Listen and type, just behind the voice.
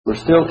We're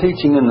still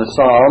teaching in the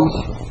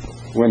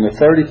Psalms. We're in the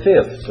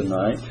 35th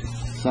tonight.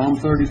 Psalm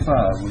 35.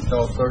 We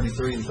taught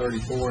 33 and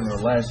 34 in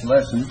our last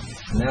lesson.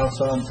 Now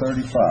Psalm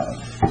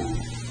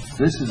 35.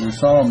 This is a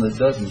psalm that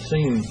doesn't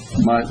seem,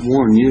 might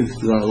warn you,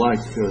 like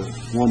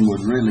one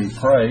would really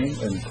pray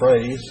and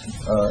praise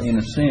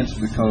in a sense,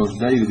 because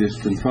David is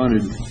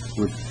confronted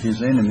with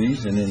his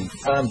enemies, and in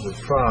times of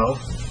trial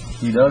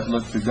he does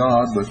look to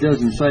God, but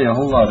doesn't say a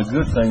whole lot of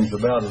good things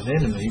about his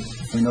enemies.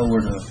 We know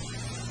we're to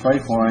pray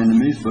for our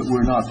enemies, but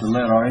we're not to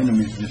let our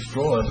enemies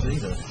destroy us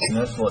either. And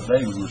that's what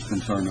David was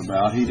concerned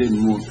about. He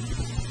didn't want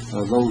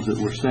those that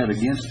were set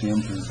against him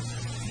to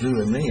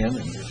do him in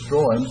and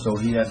destroy him, so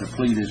he had to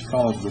plead his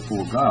cause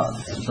before God.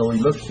 And so he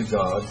looks to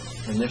God,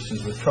 and this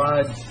is the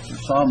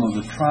psalm of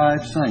the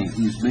tried saint.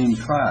 He's being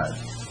tried.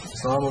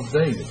 Psalm of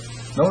David.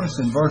 Notice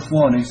in verse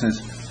 1 he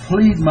says,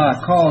 "Plead my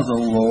cause,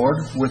 O Lord,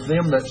 with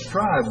them that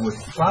strive,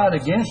 fight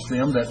against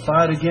them that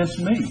fight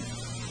against me."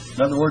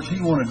 In other words, he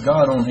wanted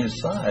God on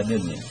his side,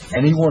 didn't he?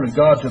 And he wanted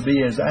God to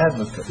be his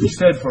advocate. He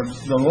said for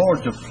the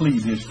Lord to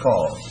plead his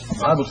cause.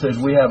 The Bible says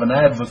we have an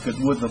advocate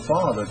with the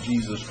Father,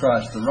 Jesus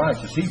Christ the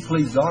righteous. He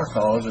pleads our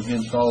cause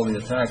against all the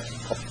attacks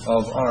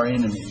of our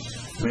enemies.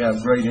 We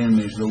have great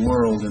enemies, the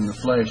world and the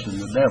flesh and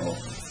the devil.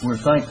 We're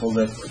thankful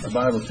that the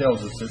Bible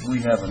tells us that we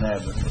have an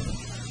advocate,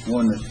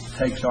 one that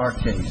takes our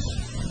case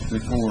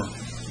before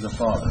the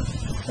Father.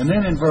 And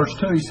then in verse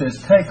 2 he says,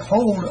 "Take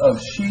hold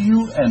of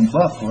shield and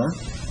buckler,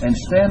 and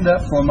stand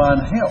up for mine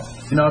help."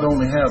 We not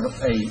only have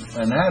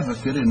an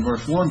advocate in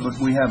verse 1, but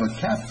we have a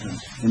captain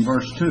in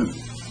verse 2.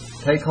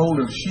 "Take hold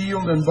of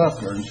shield and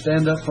buckler, and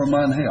stand up for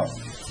mine help."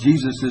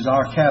 Jesus is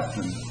our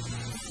captain.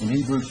 In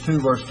Hebrews 2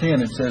 verse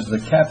 10 it says, "The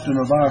captain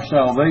of our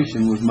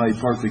salvation was made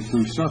perfect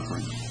through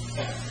suffering."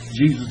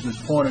 Jesus is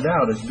pointed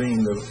out as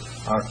being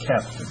our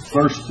captain.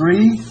 Verse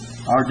 3,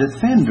 our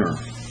defender.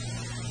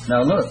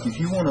 Now look, if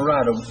you want to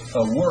write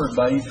a word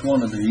by each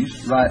one of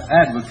these, write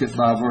advocate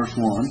by verse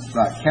 1,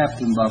 write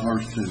captain by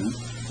verse 2,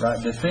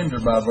 write defender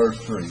by verse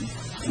 3,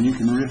 and you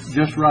can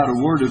just write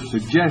a word of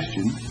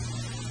suggestion.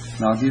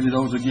 And I'll give you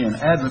those again.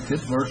 Advocate,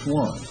 verse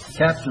 1.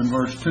 Captain,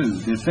 verse 2.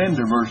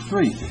 Defender, verse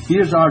 3. He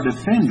is our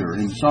defender.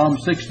 In Psalm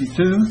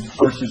 62,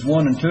 verses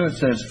 1 and 2, it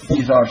says,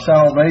 He's our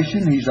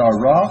salvation, He's our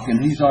rock,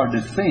 and He's our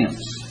defense.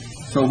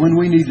 So when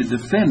we need a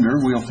defender,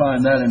 we'll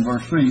find that in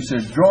verse 3. He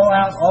says, "Draw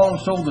out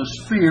also the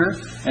spear,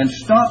 and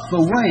stop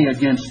the way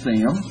against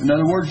them." In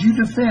other words, you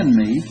defend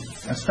me,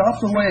 and stop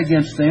the way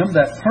against them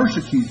that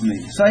persecute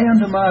me. Say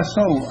unto my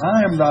soul,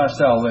 I am thy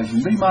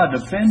salvation. Be my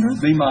defender,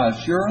 be my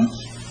assurance.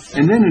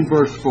 And then in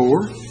verse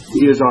 4,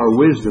 He is our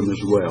wisdom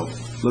as well.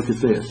 Look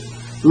at this.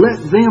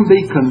 "Let them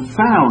be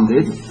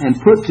confounded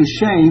and put to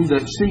shame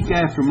that seek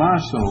after my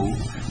soul.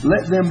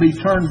 Let them be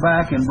turned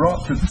back and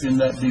brought to him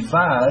that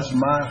devise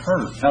my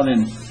hurt." Now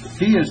then,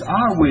 He is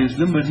our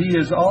wisdom, but He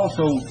is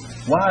also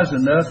wise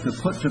enough to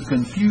put to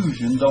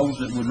confusion those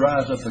that would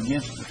rise up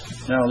against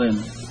us. Now then,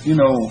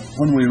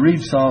 when we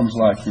read Psalms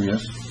like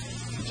this,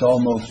 it's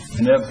almost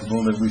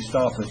inevitable that we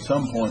stop at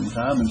some point in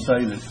time and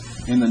say that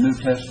in the New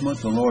Testament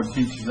the Lord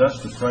teaches us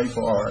to pray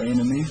for our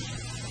enemies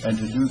and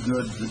to do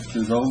good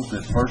to those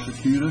that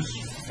persecute us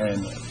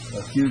and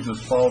accuse us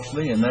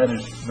falsely, and that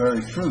is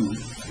very true.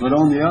 But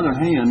on the other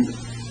hand,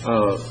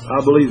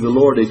 I believe the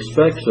Lord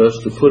expects us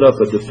to put up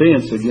a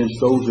defense against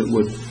those that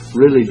would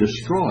really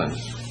destroy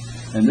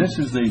us. And this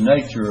is the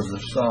nature of the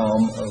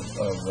Psalm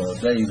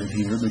of David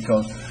here,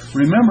 because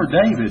remember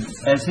David,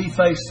 as he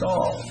faced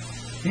Saul,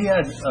 he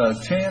had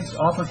chance,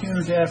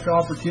 opportunity after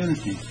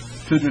opportunity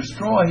to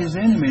destroy his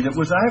enemy that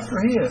was after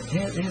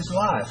his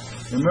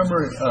life.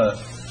 Remember,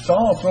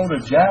 Saul threw a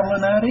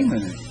javelin at him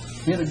and it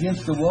hit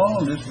against the wall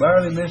and just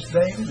barely missed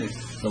David.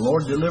 The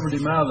Lord delivered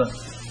him out of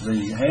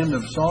the hand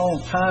of Saul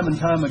time and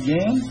time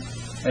again.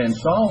 And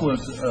Saul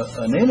was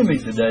an enemy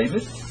to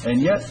David, and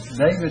yet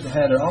David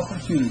had an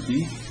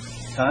opportunity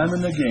time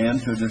and again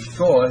to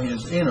destroy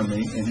his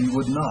enemy, and he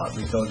would not,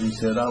 because he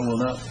said, "I will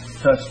not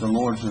touch the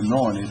Lord's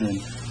anointed."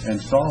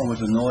 And Saul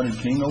was anointed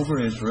king over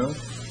Israel.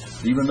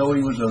 Even though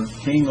he was a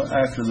king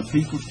after the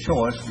people's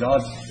choice,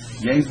 God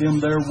gave them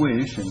their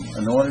wish and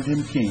anointed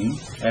him king,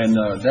 and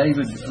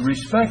David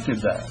respected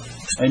that.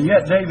 And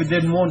yet David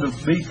didn't want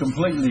to be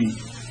completely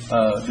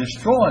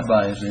destroyed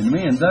by his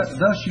enemy, and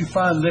thus you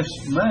find this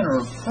manner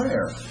of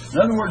prayer. In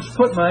other words,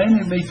 put my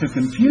enemy to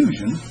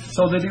confusion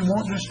so that he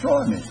won't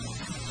destroy me.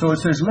 So it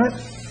says, "Let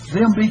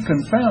them be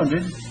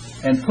confounded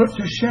and put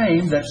to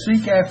shame that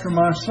seek after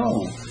my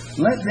soul.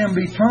 Let them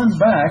be turned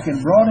back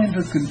and brought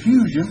into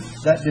confusion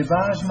that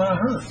devise my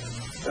hurt."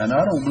 And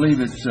I don't believe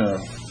it's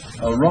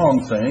a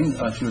wrong thing,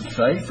 I should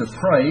say, to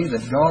pray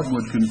that God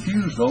would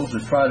confuse those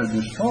that try to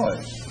destroy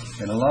us.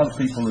 And a lot of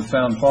people have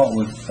found fault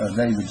with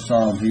David's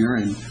psalm here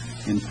in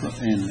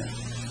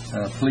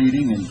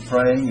pleading and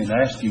praying and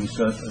asking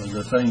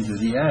the things that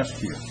he asked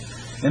here.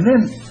 And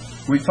then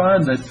we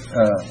find that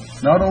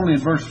not only in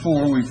verse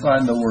 4 we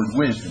find the word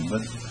wisdom,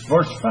 but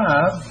verse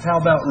 5, how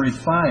about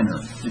refiner?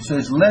 It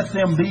says, "Let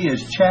them be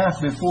as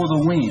chaff before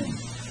the wind,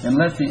 and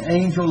let the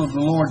angel of the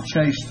Lord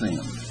chase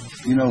them."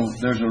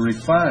 There's a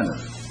refiner.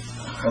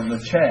 of the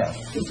chaff.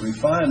 The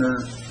refiner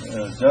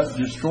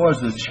destroys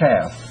the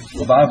chaff.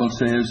 The Bible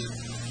says,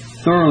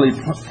 thoroughly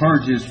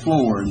purge his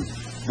floor and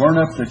burn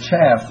up the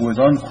chaff with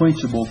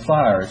unquenchable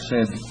fire, it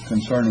said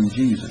concerning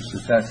Jesus.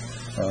 That's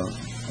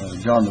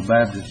John the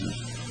Baptist is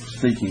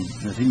speaking,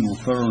 that he will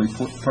thoroughly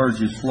purge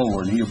his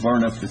floor and he'll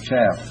burn up the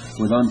chaff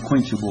with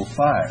unquenchable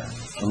fire.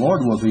 The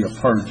Lord will be a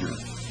purger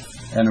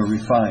and a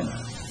refiner.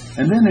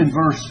 And then in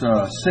verse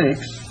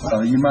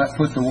 6, you might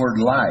put the word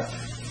light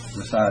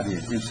beside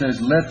it. It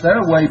says, let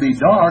their way be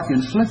dark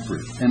and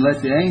slippery, and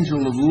let the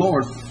angel of the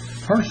Lord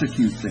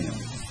persecute them.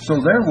 So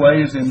their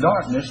way is in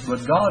darkness,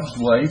 but God's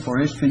way for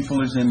His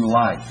people is in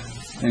light.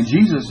 And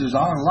Jesus is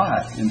our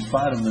light in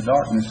spite of the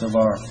darkness of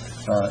our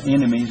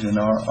enemies and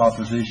our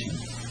opposition.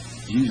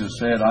 Jesus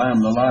said, I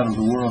am the light of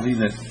the world. He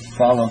that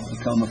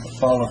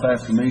followeth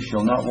after me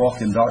shall not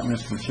walk in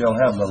darkness, but shall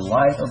have the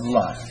light of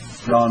life.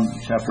 John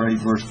chapter 8,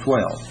 verse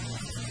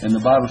 12. And the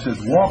Bible says,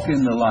 walk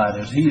in the light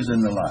as He is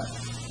in the light.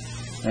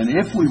 And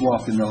if we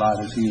walk in the light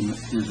as He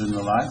is in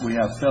the light, we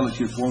have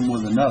fellowship one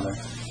with another,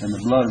 and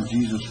the blood of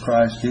Jesus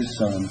Christ, His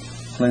Son,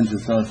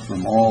 cleanseth us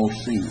from all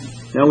sin.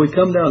 Now we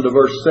come down to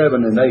verse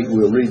 7 and 8,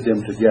 we'll read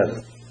them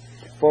together.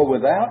 For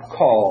without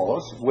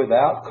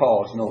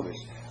cause, notice,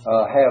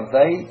 have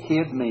they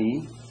hid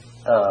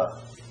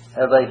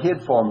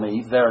for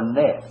me their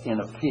net in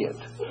a pit,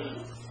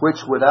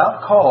 which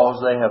without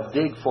cause they have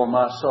digged for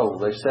my soul.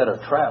 They set a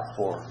trap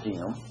for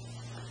him.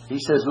 He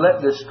says,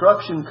 let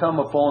destruction come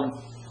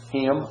upon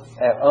him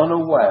at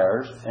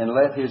unawares, and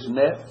let his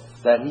net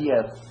that he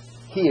hath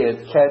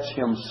hid catch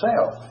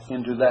himself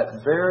into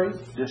that very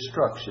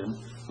destruction,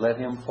 let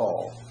him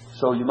fall.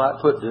 So you might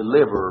put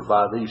deliverer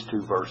by these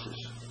two verses.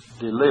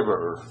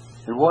 Deliverer.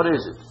 And what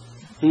is it?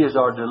 He is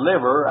our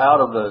deliverer out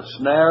of the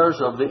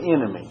snares of the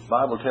enemy. The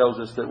Bible tells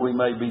us that we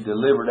may be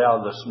delivered out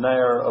of the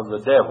snare of the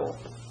devil.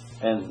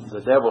 And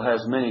the devil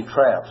has many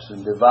traps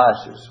and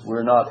devices.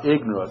 We're not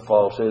ignorant,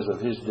 Paul says, of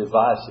his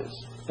devices.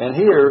 And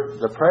here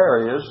the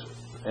prayer is,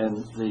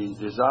 and the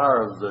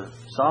desire of the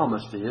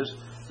psalmist is,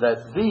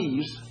 that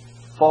these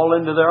fall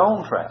into their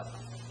own trap.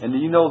 And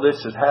you know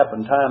this has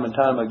happened time and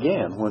time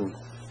again. When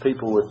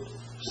people would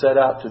set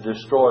out to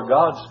destroy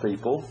God's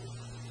people,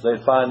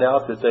 they'd find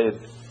out that they'd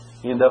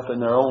end up in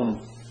their own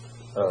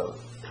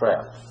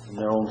trap, in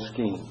their own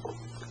scheme.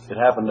 It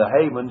happened to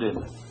Haman,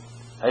 didn't it?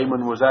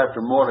 Haman was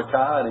after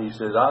Mordecai, and he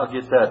says, I'll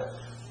get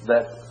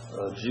that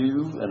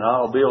Jew, and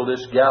I'll build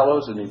this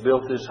gallows. And he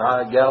built this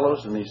high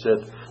gallows, and he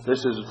said,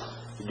 this is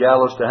the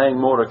gallows to hang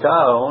Mordecai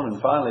on.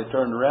 And finally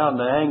turned around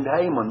and they hanged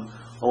Haman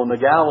on the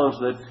gallows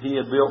that he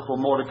had built for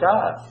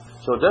Mordecai.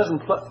 So it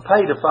doesn't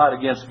pay to fight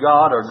against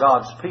God or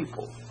God's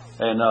people.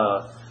 And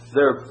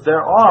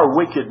there are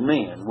wicked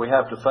men. We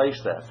have to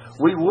face that.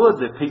 We would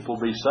that people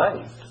be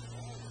saved.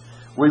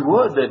 We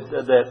would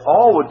that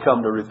all would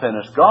come to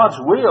repentance. God's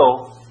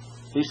will,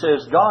 He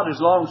says, God is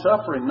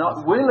long-suffering,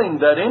 not willing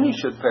that any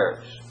should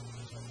perish,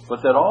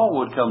 but that all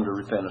would come to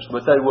repentance.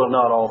 But they will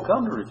not all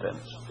come to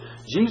repentance.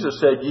 Jesus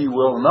said, ye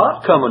will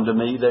not come unto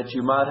me that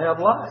you might have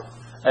life.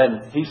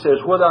 And He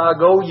says, whither I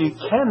go, ye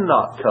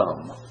cannot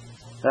come.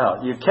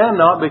 Now, you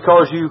cannot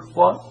because you,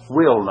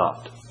 will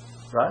not.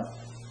 Right?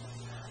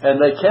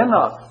 And they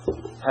cannot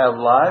have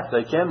life.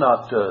 They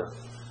cannot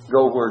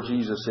go where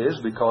Jesus is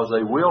because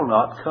they will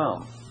not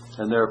come.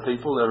 And there are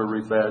people that are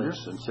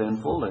rebellious and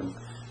sinful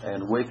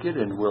and wicked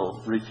and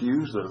will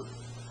refuse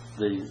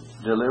the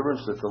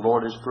deliverance that the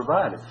Lord has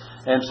provided.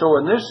 And so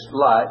in this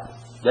light,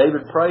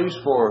 David prays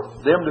for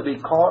them to be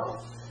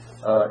caught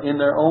in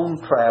their own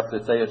trap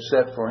that they had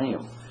set for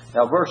him.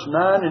 Now, verse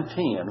 9 and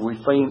 10, we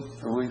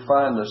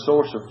find the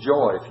source of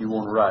joy, if you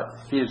want to write.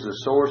 He is the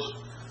source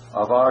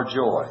of our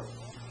joy.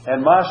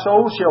 And my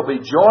soul shall be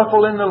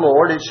joyful in the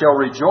Lord. It shall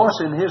rejoice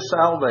in His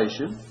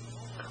salvation.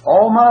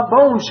 All my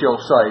bones shall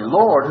say,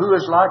 Lord, who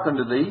is like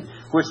unto Thee,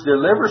 which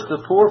deliverest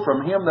the poor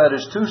from him that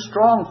is too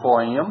strong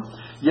for him,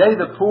 yea,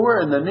 the poor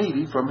and the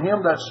needy from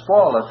him that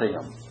spoileth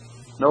him.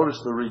 Notice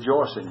the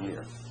rejoicing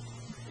here.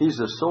 He's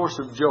the source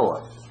of joy.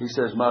 He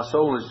says, my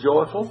soul is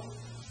joyful.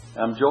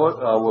 I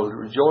will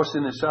rejoice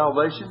in His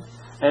salvation.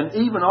 And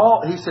even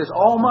He says,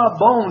 all my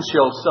bones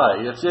shall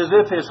say. It's as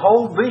if His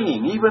whole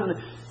being, even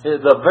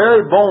the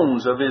very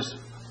bones of His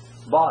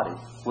body,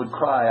 would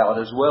cry out,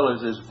 as well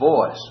as His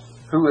voice.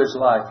 Who is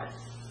like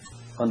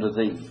unto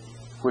Thee,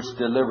 which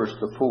delivers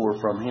the poor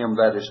from him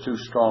that is too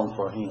strong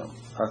for him?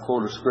 I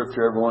quote a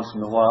scripture every once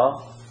in a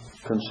while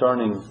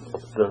concerning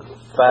the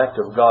fact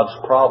of God's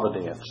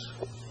providence.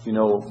 You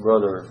know,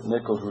 Brother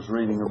Nichols was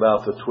reading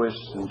about the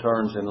twists and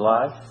turns in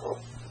life.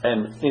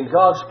 And in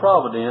God's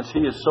providence,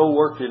 He has so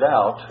worked it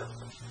out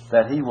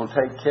that He will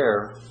take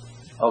care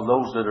of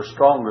those that are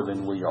stronger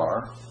than we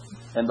are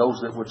and those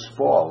that would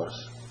spoil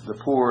us,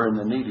 the poor and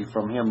the needy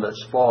from him that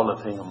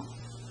spoileth him,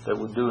 that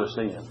would do us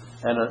in.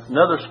 And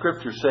another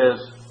scripture says,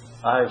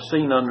 I have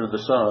seen under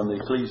the sun, the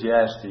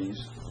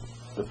Ecclesiastes,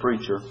 the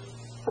preacher,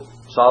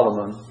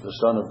 Solomon, the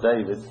son of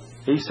David,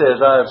 he says,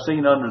 I have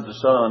seen under the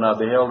sun, I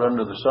beheld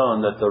under the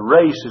sun, that the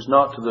race is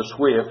not to the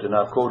swift, and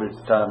I've quoted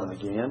it time and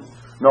again,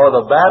 nor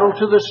the battle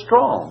to the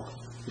strong.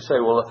 He You say,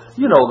 well,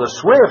 the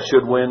swift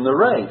should win the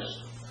race.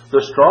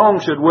 The strong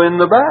should win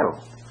the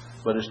battle.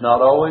 But it's not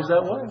always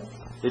that way.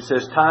 It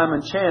says time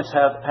and chance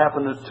have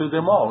happened to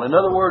them all. In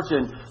other words,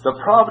 in the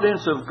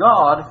providence of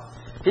God,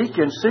 He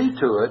can see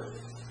to it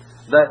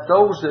that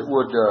those that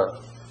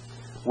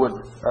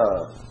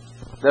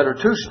that are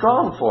too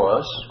strong for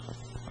us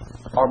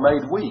are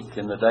made weak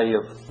in the day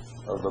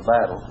of the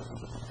battle.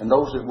 And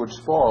those that would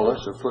spoil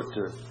us are put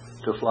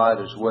to flight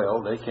as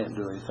well. They can't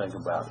do anything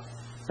about it.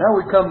 Now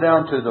we come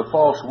down to the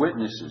false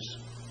witnesses.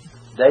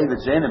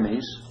 David's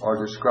enemies are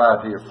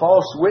described here.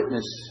 False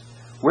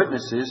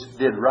witnesses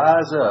did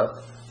rise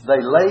up.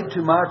 They laid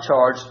to my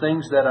charge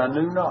things that I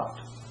knew not.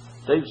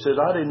 David says,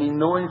 I didn't even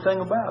know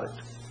anything about it.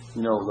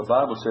 The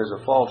Bible says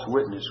a false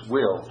witness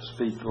will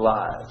speak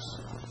lies.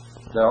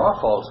 There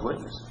are false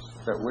witnesses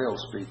that will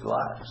speak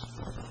lies.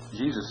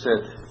 Jesus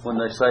said, when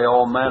they say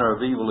all manner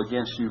of evil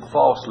against you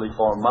falsely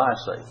for my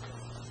sake.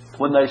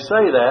 When they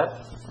say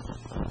that,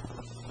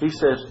 He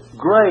says,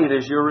 great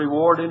is your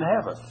reward in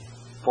heaven.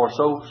 For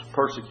so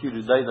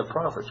persecuted they the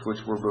prophets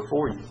which were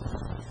before you.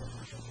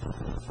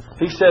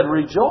 He said,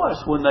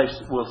 rejoice when they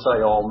will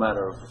say all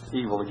manner of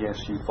evil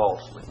against you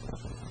falsely.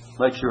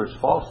 Make sure it's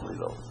falsely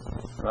though.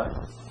 Right?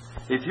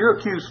 If you're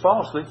accused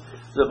falsely,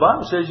 the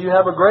Bible says you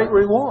have a great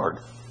reward.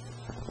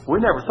 We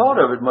never thought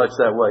of it much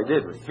that way,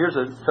 did we? Here's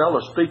a fellow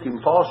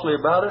speaking falsely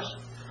about us,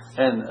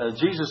 and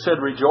Jesus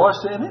said, rejoice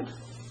in it.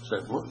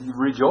 Said, well,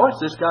 rejoice?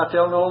 This guy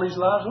telling all these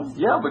lies on?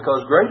 Yeah,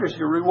 because greater is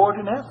your reward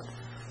in heaven.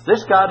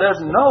 This guy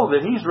doesn't know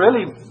that he's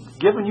really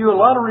giving you a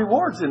lot of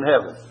rewards in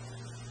heaven.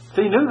 If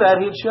he knew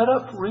that, he'd shut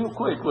up real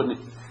quick, wouldn't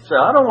he? Say,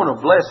 I don't want to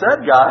bless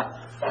that guy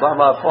by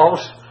my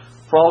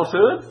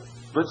falsehood.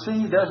 But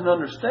see, he doesn't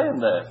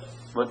understand that.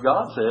 But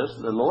God says,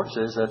 the Lord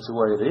says that's the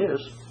way it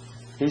is.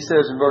 He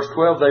says in verse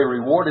 12, they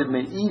rewarded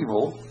me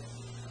evil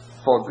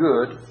for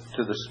good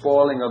to the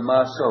spoiling of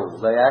my soul.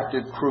 They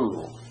acted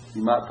cruel.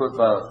 You might put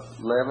by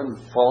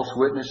 11 false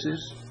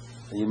witnesses.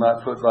 And you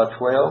might put by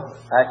 12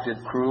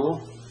 acted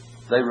cruel.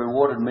 They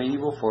rewarded me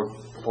evil for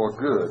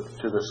good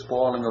to the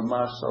spoiling of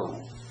my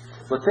soul.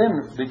 But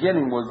then,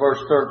 beginning with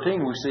verse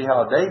 13, we see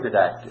how David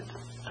acted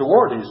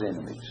toward his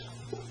enemies.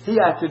 He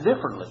acted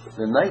differently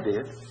than they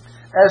did.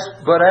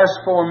 But as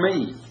for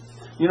me,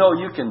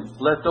 you can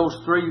let those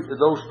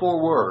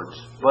four words,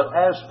 but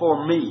as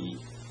for me,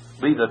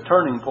 be the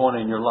turning point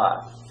in your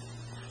life.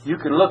 You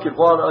can look at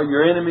what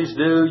your enemies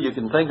do. You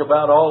can think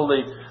about all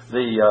the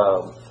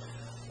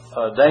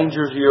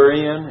dangers you're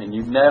in, and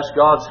you can ask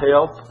God's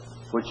help,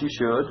 which you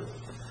should.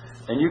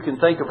 And you can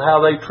think of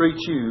how they treat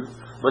you,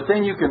 but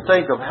then you can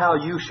think of how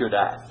you should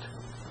act.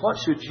 What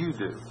should you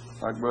do?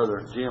 Like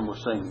Brother Jim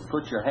was saying,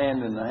 put your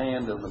hand in the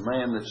hand of the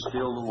man that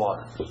stilled the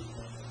waters.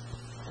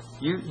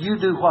 You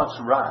do what's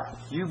right.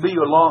 You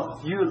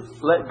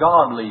let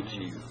God lead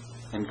you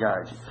and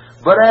guide you.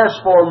 But as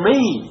for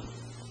me,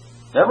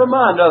 never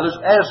mind others,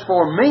 as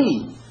for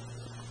me,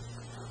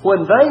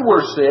 when they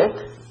were sick,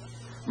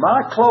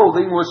 my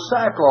clothing was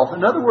sackcloth.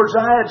 In other words,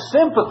 I had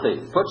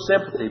sympathy. Put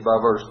sympathy by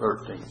verse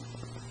 13.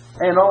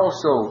 And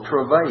also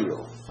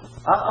travail.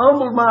 I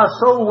humbled my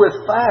soul with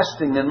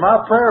fasting, and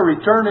my prayer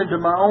returned into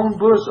my own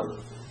bosom.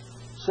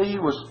 See, he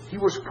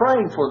was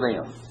praying for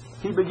them.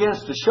 He begins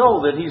to show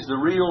that he's the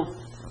real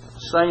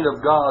saint of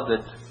God,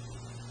 that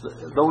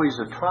though he's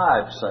a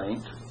tried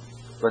saint,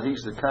 but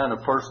he's the kind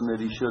of person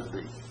that he should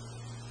be.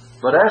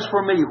 But as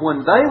for me,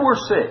 when they were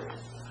sick,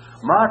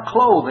 my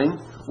clothing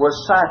was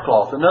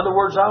sackcloth. In other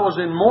words, I was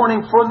in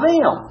mourning for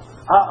them.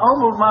 I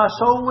humbled my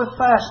soul with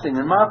fasting,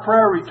 and my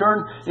prayer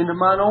returned into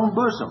mine own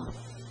bosom.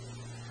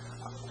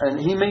 And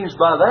he means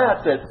by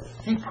that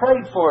he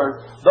prayed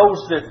for those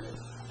that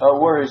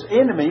were his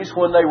enemies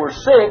when they were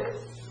sick,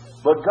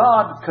 but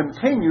God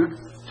continued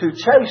to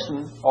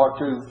chasten or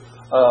to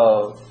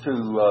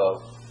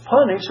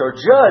punish or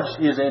judge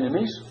his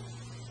enemies,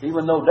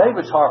 even though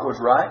David's heart was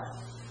right.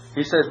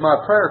 He says,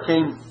 my prayer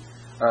came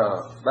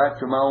back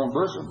to my own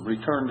bosom,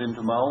 returned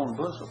into my own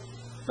bosom.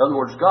 In other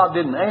words, God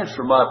didn't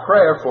answer my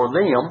prayer for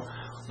them,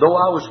 though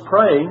I was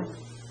praying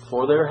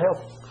for their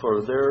help,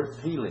 for their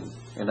healing,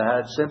 and I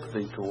had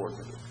sympathy toward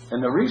them.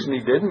 And the reason He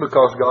didn't,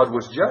 because God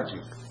was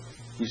judging.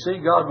 You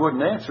see, God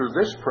wouldn't answer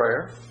this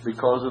prayer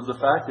because of the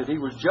fact that He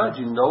was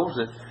judging those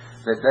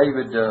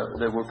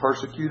that were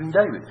persecuting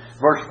David.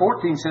 Verse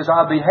 14 says,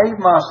 I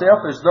behaved myself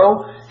as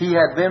though he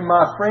had been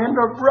my friend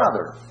or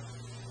brother.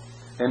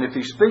 And if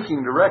he's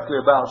speaking directly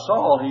about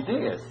Saul, he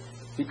did.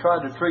 He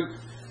tried to treat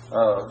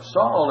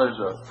Saul as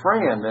a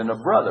friend and a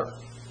brother.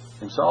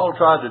 And Saul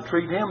tried to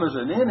treat him as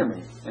an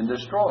enemy and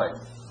destroy him.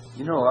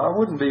 I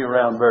wouldn't be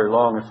around very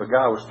long if a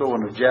guy was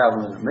throwing a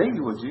javelin at me,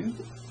 would you?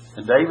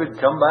 And David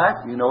come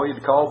back,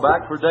 he'd call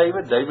back for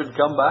David. David would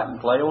come back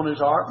and play on his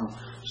harp and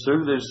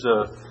soothe his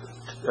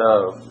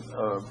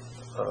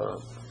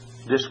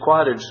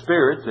disquieted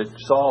spirit that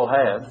Saul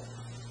had.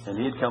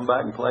 And he'd come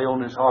back and play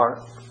on his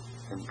harp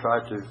and try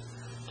to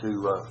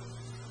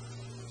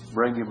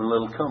bring him a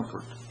little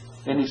comfort.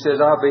 And he says,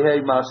 I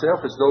behaved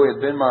myself as though he had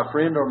been my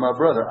friend or my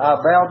brother.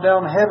 I bowed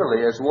down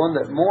heavily as one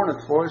that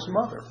mourneth for his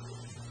mother.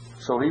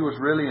 So he was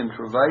really in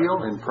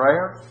travail, in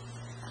prayer.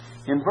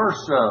 In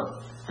verse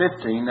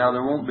 15, now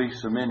there won't be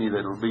so many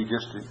that will be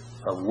just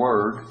a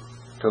word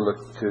to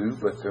look to,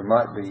 but there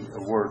might be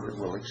a word that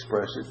will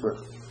express it. But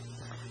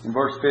in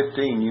verse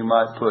 15, you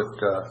might put,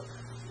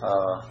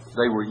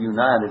 they were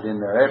united in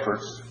their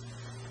efforts.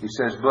 He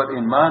says, but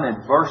in mine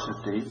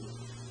adversity,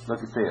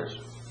 look at this.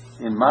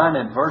 In mine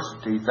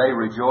adversity, they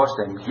rejoiced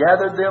and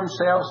gathered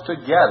themselves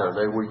together.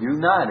 They were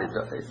united.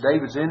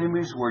 David's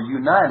enemies were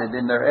united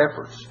in their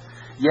efforts.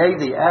 Yea,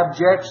 the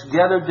abjects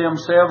gathered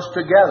themselves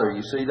together.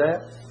 You see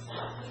that?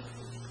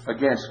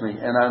 Against me,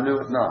 and I knew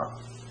it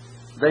not.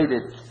 They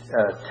did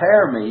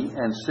tear me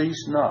and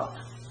cease not.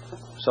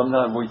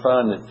 Sometimes we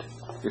find that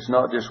it's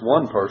not just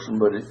one person,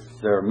 but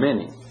there are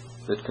many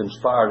that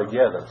conspire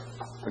together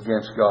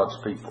against God's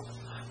people.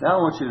 Now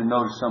I want you to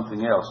notice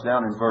something else.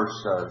 Down in verse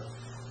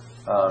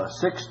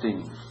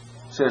 16,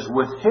 it says,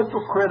 with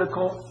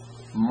hypocritical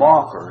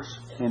mockers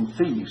in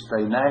feast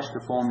they gnashed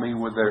upon me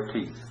with their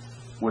teeth.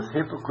 With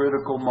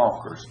hypocritical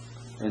mockers.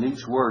 And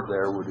each word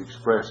there would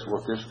express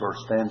what this verse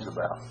stands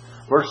about.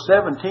 Verse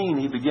 17,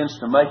 he begins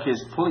to make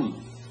his plea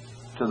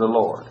to the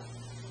Lord.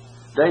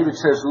 David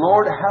says,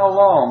 Lord, how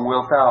long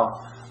wilt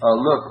thou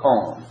look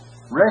on?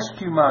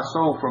 Rescue my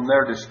soul from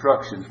their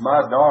destructions,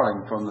 my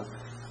darling from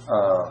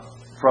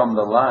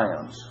the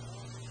lions.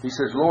 He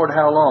says, Lord,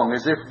 how long?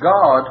 As if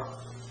God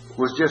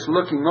was just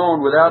looking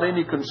on without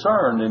any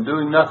concern and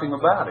doing nothing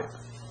about it.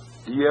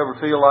 Do you ever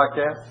feel like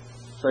that?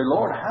 Say,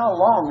 Lord, how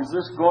long is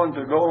this going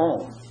to go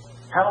on?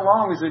 How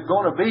long is it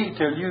going to be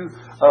till you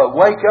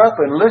wake up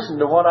and listen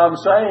to what I'm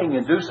saying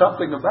and do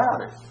something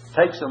about it?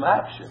 Take some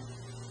action.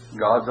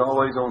 God's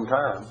always on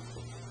time.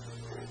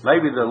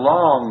 Maybe the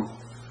long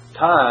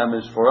time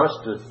is for us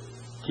to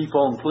keep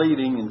on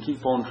pleading and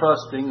keep on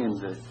trusting and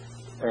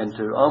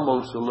to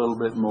humble us a little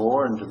bit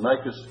more and to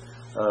make us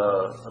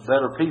a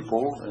better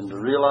people and to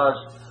realize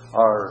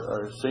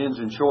our sins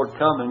and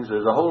shortcomings.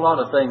 There's a whole lot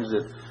of things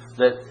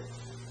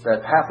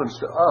that happens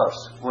to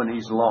us when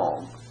He's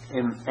long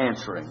in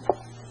answering.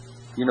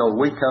 You know,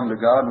 we come to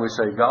God and we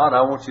say, God,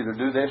 I want you to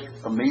do this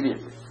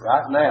immediately,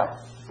 right now.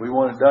 We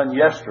want it done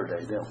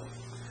yesterday, don't we?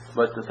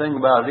 But the thing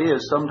about it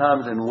is,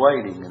 sometimes in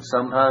waiting and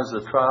sometimes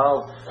the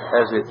trial,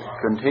 as it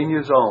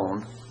continues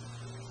on,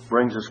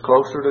 brings us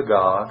closer to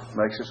God,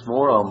 makes us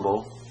more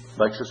humble,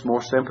 makes us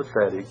more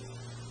sympathetic,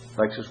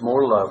 makes us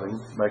more loving,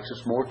 makes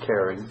us more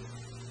caring,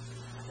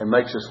 and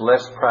makes us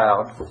less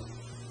proud.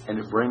 And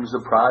it brings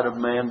the pride of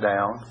man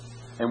down.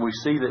 And we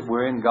see that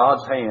we're in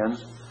God's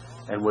hands,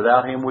 and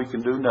without Him we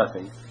can do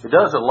nothing. It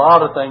does a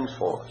lot of things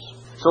for us.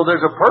 So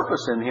there's a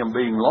purpose in Him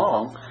being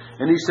long.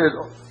 And He says,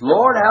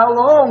 Lord, how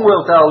long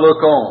wilt thou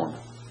look on?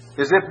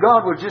 As if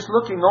God was just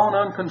looking on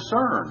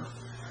unconcerned.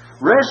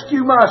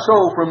 Rescue my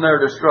soul from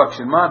their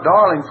destruction, my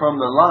darling from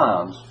the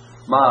lions,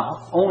 my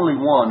only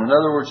one. In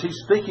other words, He's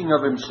speaking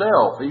of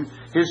Himself,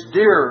 His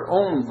dear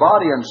own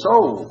body and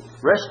soul.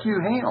 Rescue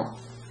Him.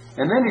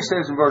 And then He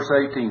says in verse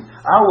 18,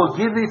 I will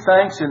give Thee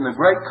thanks in the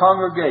great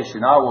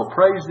congregation. I will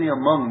praise Thee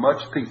among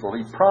much people.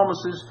 He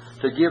promises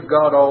to give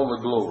God all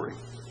the glory.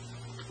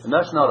 And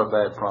that's not a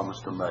bad promise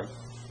to make.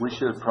 We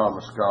should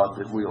promise God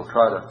that we'll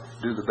try to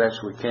do the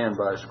best we can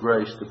by His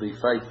grace to be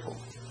faithful.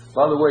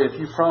 By the way, if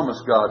you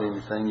promise God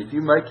anything, if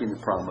you make any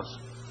promise,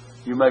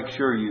 you make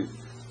sure you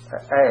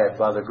add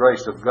by the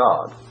grace of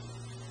God.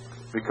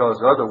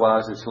 Because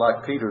otherwise it's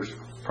like Peter's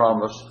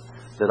promise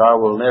that I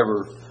will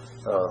never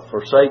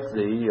forsake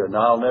Thee and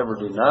I'll never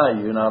deny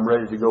You, and I'm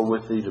ready to go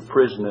with Thee to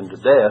prison and to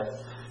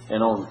death.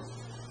 And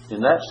in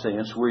that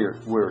sense,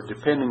 we're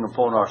depending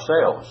upon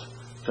ourselves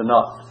to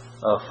not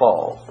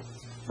fall.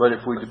 But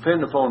if we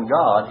depend upon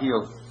God,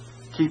 He'll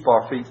keep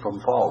our feet from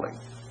falling.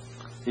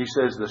 He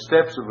says, the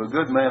steps of a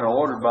good man are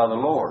ordered by the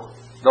Lord.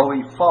 Though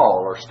he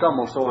fall or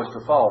stumble so as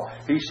to fall,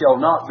 he shall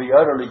not be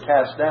utterly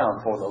cast down,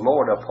 for the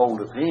Lord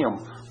upholdeth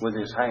him with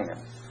His hand.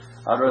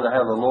 I'd rather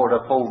have the Lord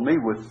uphold me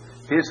with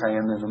His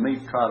hand than me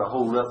try to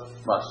hold up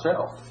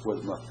myself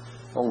with my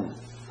own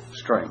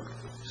strength.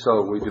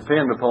 So we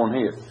depend upon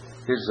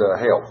His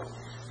help.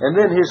 And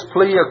then His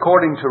plea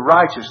according to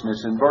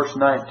righteousness in verse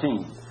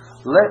 19.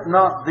 Let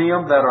not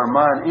them that are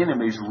mine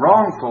enemies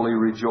wrongfully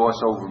rejoice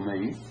over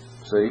me.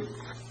 See?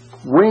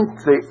 Wink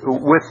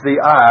with the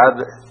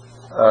eye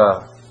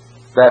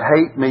that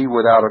hate me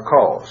without a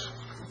cause.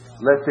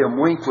 Neither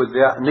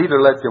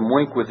let them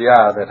wink with the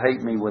eye that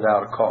hate me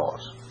without a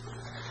cause.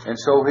 And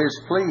so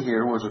His plea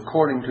here was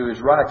according to His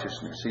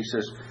righteousness. He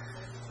says,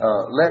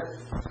 let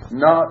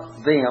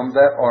not them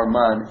that are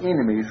mine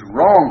enemies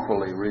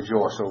wrongfully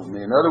rejoice over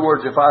me. In other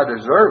words, if I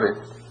deserve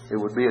it, it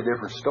would be a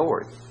different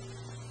story.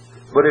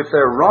 But if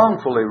they're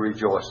wrongfully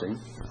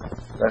rejoicing,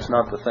 that's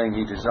not the thing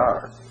He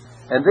desired.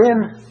 And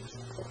then,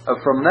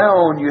 from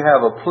now on, you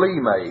have a plea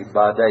made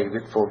by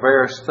David for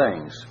various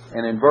things.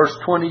 And in verse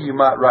 20, you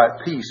might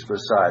write peace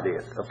beside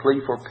it, a plea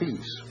for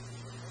peace.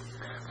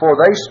 For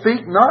they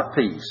speak not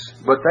peace,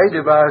 but they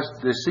devise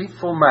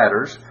deceitful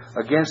matters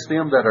against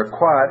them that are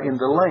quiet in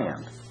the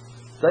land.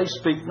 They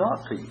speak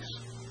not peace.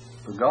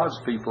 But God's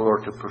people are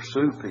to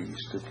pursue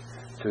peace,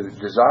 to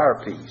desire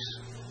peace.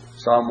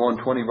 Psalm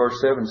 120 verse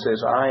 7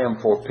 says, I am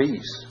for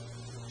peace.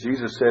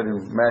 Jesus said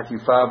in Matthew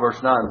 5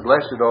 verse 9,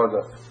 blessed are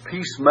the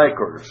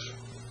peacemakers.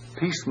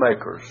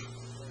 Peacemakers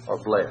are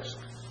blessed.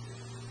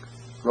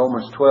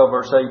 Romans 12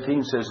 verse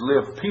 18 says,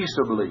 live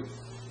peaceably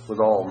with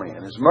all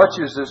men. As much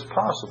as is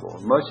possible,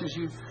 as much as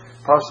you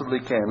possibly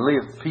can,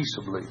 live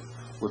peaceably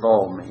with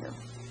all men.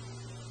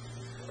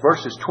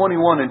 Verses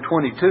 21 and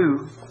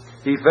 22,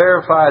 he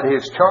verified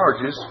his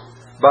charges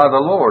by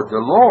the Lord.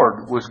 The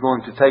Lord was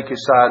going to take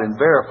his side and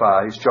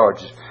verify his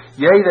charges.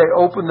 Yea, they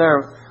opened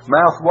their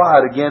mouth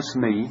wide against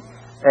me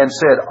and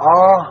said,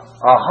 our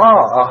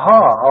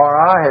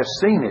eye has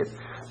seen it.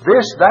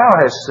 This thou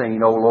hast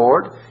seen, O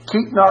Lord.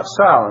 Keep not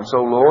silence,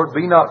 O Lord.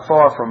 Be not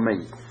far from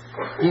me.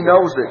 He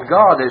knows that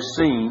God has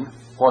seen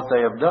what they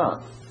have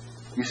done.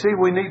 You see,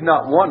 we need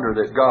not wonder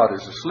that God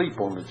is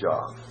asleep on the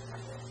job.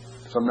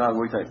 Sometimes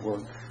we think, well,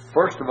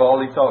 first of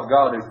all, he thought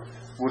God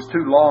was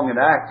too long in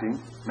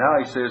acting. Now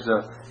he says,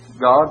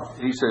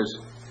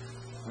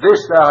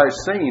 this thou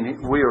hast seen.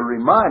 We are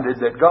reminded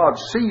that God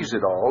sees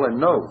it all and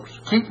knows.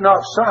 Keep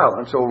not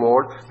silence, O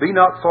Lord. Be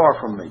not far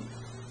from me.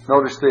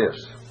 Notice this.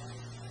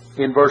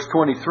 In verse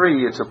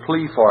 23, it's a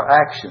plea for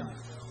action.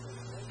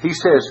 He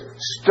says,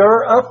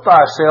 stir up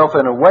thyself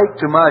and awake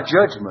to my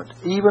judgment,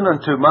 even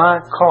unto my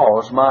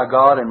cause, my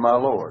God and my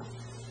Lord.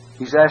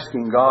 He's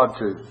asking God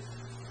to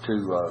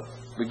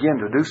begin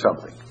to do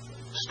something.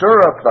 Stir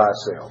up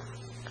thyself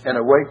and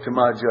awake to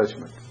my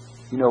judgment.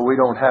 You know, we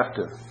don't have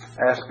to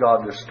ask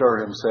God to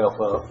stir himself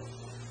up.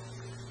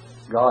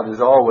 God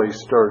is always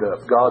stirred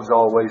up. God's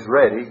always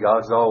ready.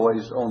 God's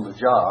always on the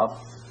job.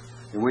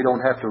 And we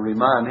don't have to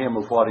remind him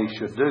of what he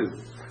should do.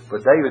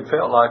 But David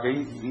felt like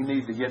he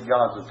needed to get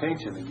God's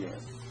attention again.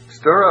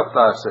 Stir up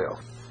thyself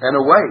and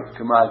awake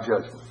to my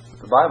judgment.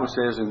 The Bible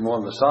says in one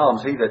of the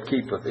Psalms, he that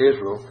keepeth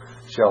Israel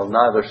shall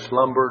neither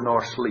slumber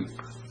nor sleep.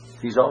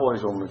 He's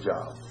always on the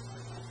job.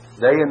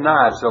 Day and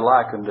night is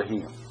alike unto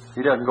him.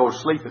 He doesn't go to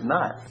sleep at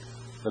night.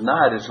 The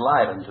night is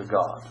light unto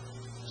God,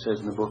 it says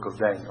in the book of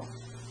Daniel.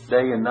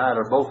 Day and night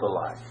are both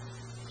alike.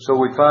 So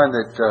we find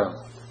that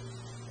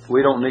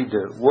we don't need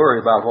to worry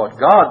about what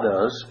God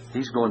does.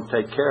 He's going to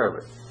take care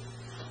of it.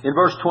 In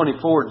verse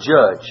 24,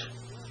 judge.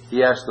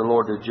 He asked the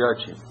Lord to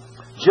judge him.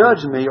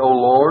 Judge me, O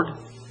Lord,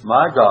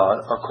 my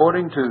God,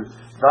 according to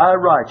thy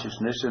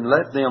righteousness, and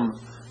let them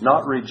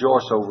not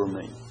rejoice over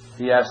me.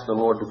 He asked the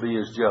Lord to be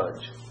his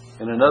judge.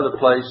 In another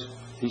place,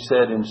 he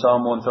said in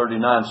Psalm 139,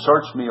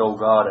 search me, O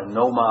God, and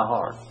know my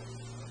heart.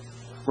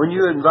 When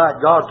you invite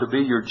God to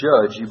be your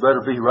judge, you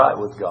better be right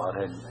with God,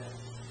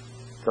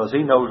 because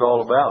he knows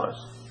all about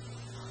us.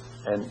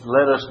 And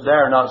let us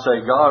dare not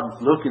say,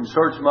 God, look and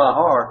search my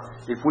heart.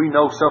 If we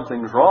know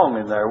something's wrong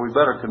in there, we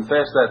better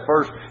confess that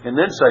first and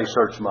then say,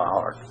 search my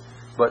heart.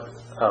 But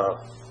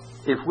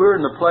if we're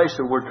in the place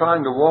that we're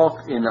trying to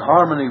walk in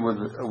harmony with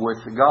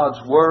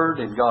God's Word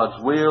and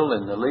God's will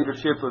and the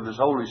leadership of His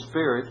Holy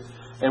Spirit,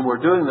 and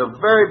we're doing the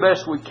very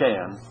best we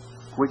can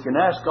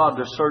ask God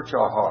to search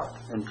our heart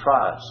and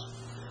try us.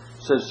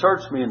 It says,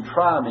 search me and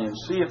try me and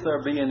see if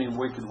there be any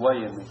wicked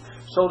way in me.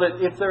 So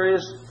that if there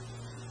is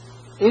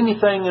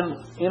anything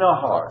in our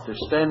heart that's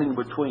standing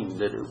between,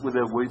 that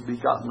we'll be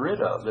gotten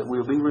rid of, that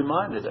we'll be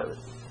reminded of it,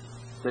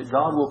 that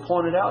God will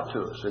point it out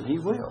to us, and He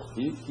will.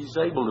 He's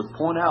able to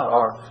point out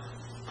our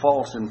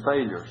faults and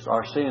failures,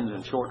 our sins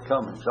and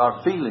shortcomings,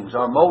 our feelings,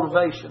 our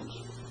motivations.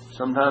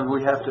 Sometimes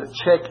we have to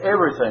check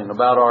everything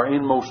about our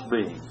inmost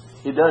being.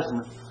 It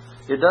doesn't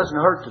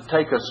hurt to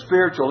take a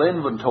spiritual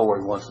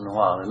inventory once in a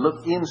while and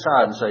look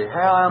inside and say,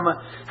 how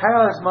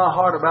is my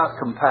heart about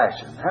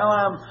compassion? How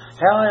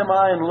am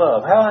I in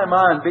love? How am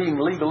I in being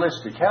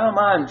legalistic? How am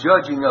I in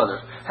judging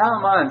others? How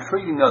am I in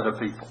treating other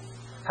people?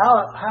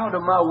 How do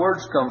my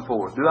words come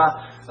forth? Do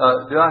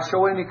I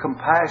show any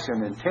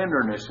compassion and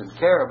tenderness and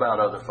care about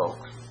other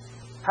folks?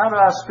 How do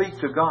I speak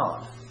to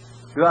God?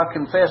 Do I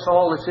confess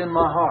all that's in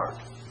my heart?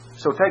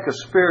 So take a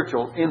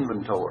spiritual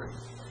inventory.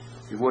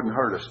 It wouldn't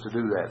hurt us to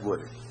do that, would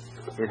it?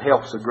 It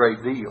helps a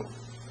great deal.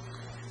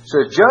 It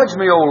says, judge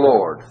me, O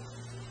Lord,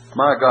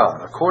 my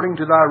God, according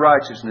to thy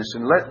righteousness,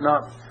 and let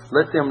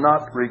them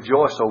not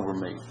rejoice over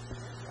me.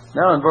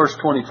 Now in verse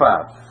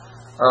 25,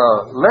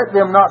 let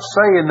them not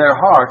say in their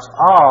hearts,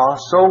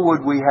 so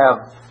would we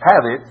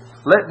have it.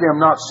 Let them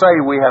not say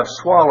we have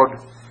swallowed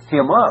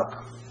him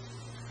up.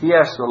 He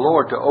asked the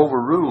Lord to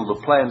overrule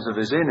the plans of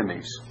his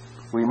enemies.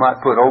 We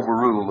might put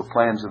overrule the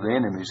plans of the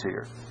enemies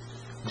here.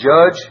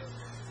 Judge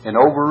and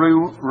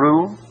overrule.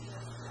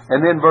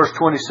 And then verse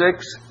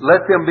 26,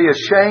 let them be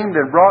ashamed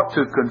and brought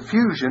to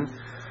confusion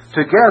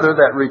together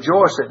that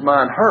rejoice at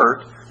mine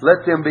hurt.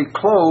 Let them be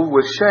clothed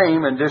with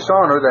shame and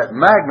dishonor that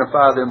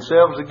magnify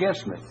themselves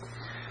against me.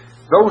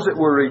 Those that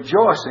were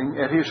rejoicing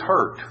at his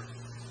hurt,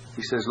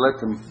 he says,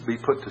 let them be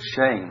put to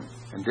shame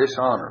and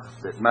dishonor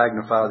that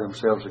magnify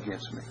themselves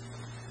against me.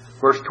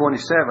 Verse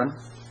 27,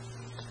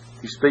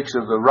 he speaks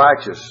of the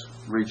righteous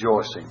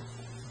rejoicing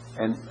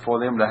and for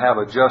them to have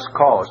a just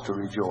cause to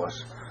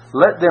rejoice.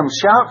 Let them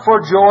shout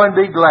for joy and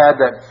be glad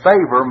that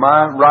favor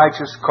my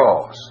righteous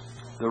cause.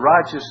 The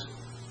righteous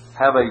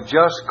have a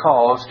just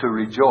cause to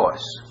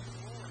rejoice.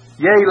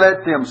 Yea,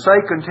 let them say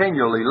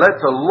continually, Let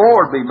the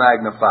Lord be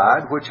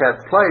magnified, which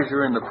hath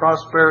pleasure in the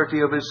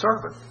prosperity of His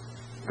servant.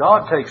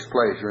 God takes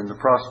pleasure in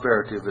the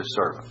prosperity of His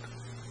servant.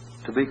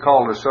 To be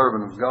called a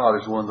servant of God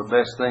is one of the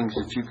best things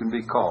that you can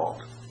be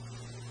called.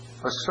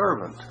 A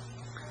servant.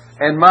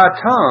 And my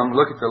tongue,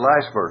 look at the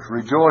last verse,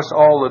 rejoice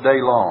all the day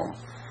long,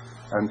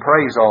 and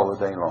praise all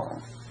the day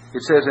long.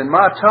 It says, And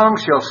my tongue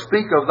shall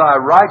speak of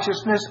thy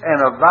righteousness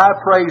and of thy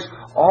praise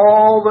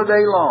all the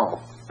day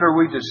long. Are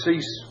we to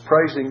cease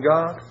praising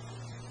God?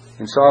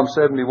 In Psalm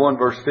 71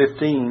 verse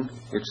 15,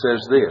 it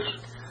says this,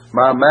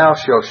 My mouth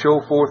shall show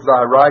forth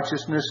thy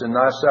righteousness and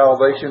thy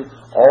salvation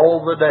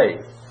all the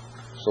day.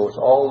 So it's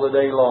all the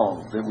day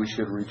long that we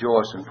should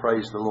rejoice and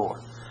praise the Lord.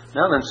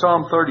 Now then,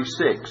 Psalm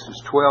 36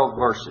 is 12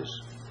 verses.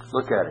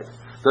 Look at it.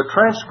 The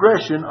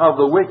transgression of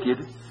the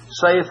wicked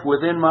saith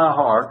within my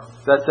heart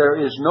that there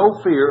is no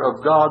fear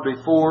of God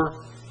before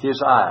His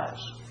eyes.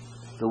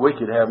 The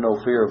wicked have no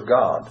fear of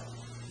God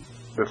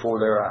before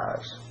their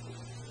eyes.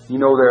 You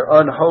know, their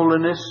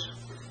unholiness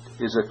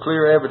is a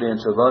clear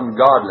evidence of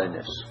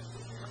ungodliness.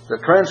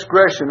 The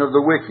transgression of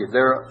the wicked,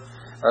 there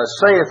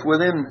saith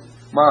within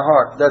my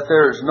heart that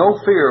there is no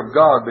fear of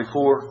God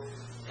before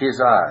His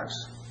eyes.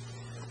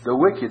 The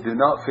wicked do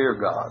not fear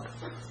God.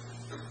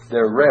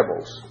 They're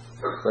rebels.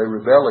 They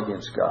rebel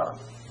against God.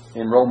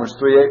 In Romans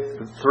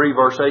 3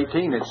 verse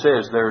 18 it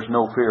says there is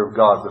no fear of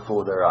God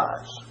before their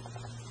eyes.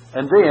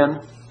 And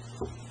then,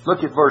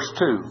 look at verse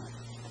 2.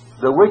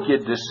 The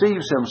wicked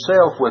deceives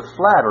himself with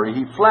flattery.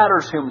 He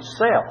flatters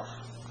himself.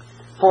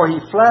 For he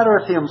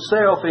flattereth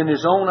himself in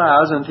his own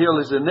eyes until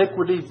his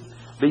iniquity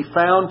be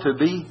found to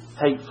be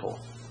hateful.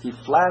 He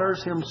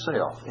flatters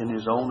himself in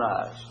his own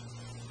eyes.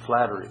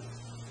 Flattery.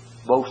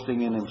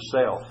 Boasting in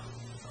himself.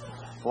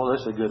 Well,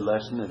 that's a good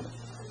lesson, isn't it?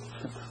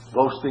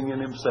 Boasting in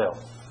himself.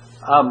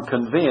 I'm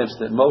convinced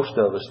that most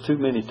of us too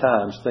many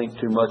times think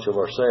too much of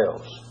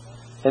ourselves.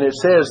 And it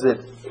says that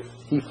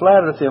he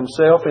flattereth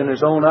himself in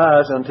his own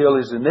eyes until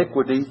his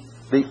iniquity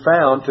be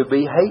found to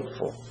be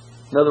hateful.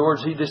 In other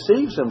words, he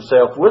deceives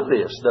himself with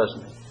this,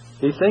 doesn't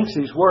he? He thinks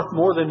he's worth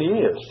more than he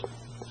is.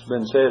 It's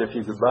been said if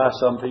you could buy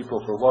some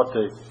people for what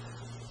they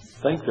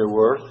think they're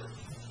worth,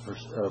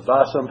 or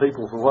buy some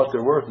people for what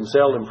they're worth and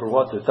sell them for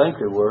what they think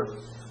they're worth,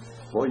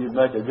 well, you'd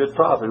make a good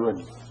profit,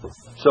 wouldn't you?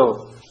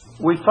 So,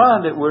 we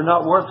find that we're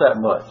not worth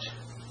that much.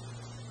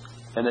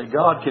 And that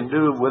God can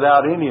do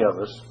without any of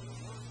us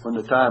when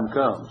the time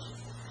comes.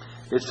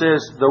 It says,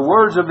 the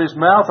words of his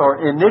mouth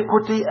are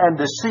iniquity and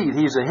deceit.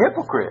 He's a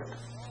hypocrite.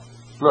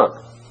 Look,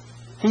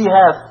 he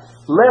hath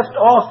left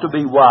off to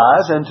be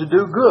wise and to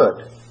do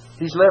good.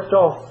 He's left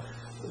off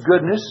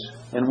goodness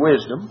and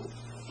wisdom.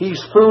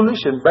 He's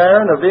foolish and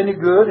barren of any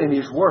good, and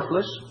he's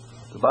worthless.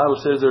 The Bible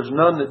says there's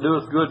none that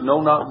doeth good, no,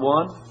 not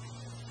one.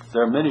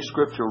 There are many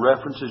scriptural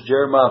references.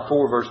 Jeremiah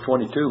 4 verse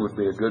 22 would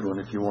be a good one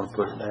if you want to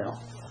put it down.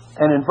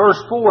 And in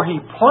verse 4, he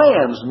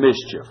plans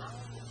mischief.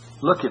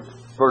 Look at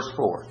verse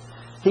 4.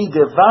 He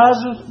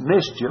deviseth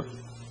mischief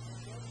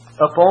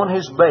upon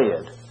his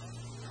bed.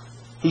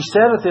 He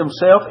setteth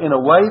himself in a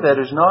way that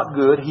is not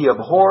good. He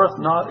abhorreth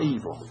not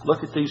evil.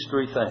 Look at these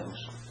three things.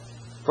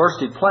 First,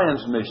 he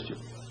plans mischief.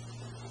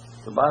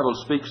 The Bible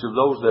speaks of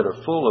those that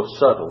are full of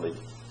subtlety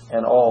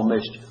and all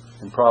mischief.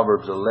 In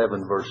Proverbs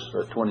 11 verse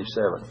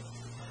 27.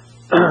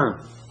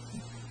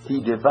 He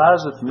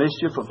deviseth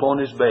mischief upon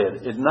his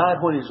bed. At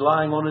night when he's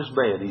lying on his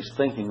bed, he's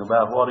thinking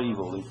about what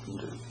evil he can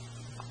do.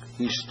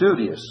 He's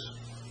studious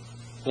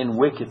in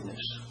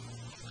wickedness.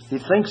 He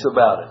thinks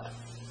about it.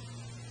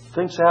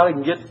 Thinks how he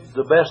can get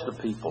the best of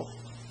people.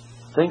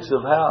 Thinks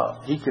of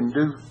how he can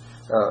do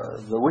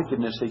the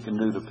wickedness he can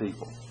do to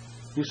people.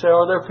 You say,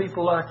 are there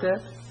people like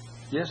that?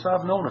 Yes,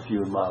 I've known a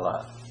few in my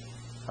life.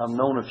 I've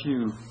known a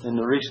few in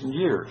the recent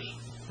years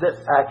that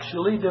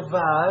actually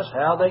devise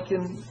how they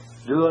can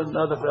do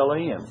another fellow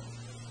in.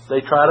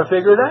 They try to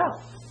figure it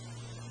out.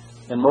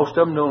 And most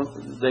of them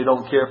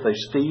don't care if they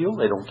steal.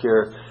 They don't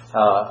care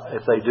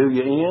if they do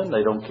you in.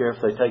 They don't care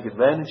if they take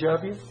advantage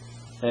of you.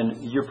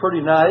 And you're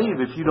pretty naive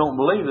if you don't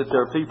believe that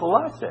there are people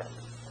like that.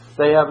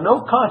 They have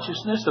no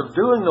consciousness of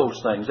doing those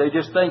things. They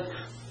just think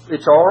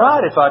it's all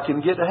right if I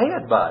can get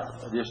ahead by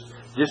it.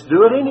 Just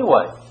do it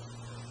anyway.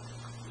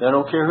 They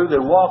don't care who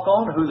they walk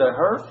on, who they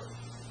hurt,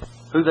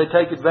 who they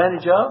take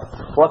advantage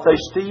of, what they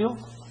steal.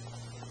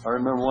 I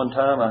remember one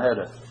time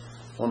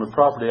on the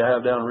property I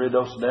have down in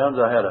Ruidoso Downs,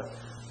 I had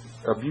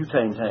a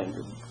butane tank,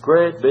 a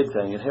great big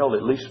thing. It held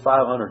at least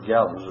 500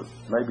 gallons,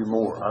 maybe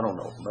more. I don't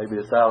know, maybe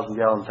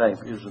 1,000-gallon tank.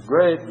 It was a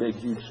great big,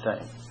 huge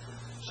tank.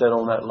 Sat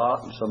on that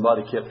lot, and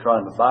somebody kept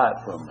trying to buy it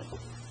from me.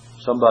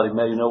 Somebody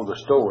may know the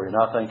story, and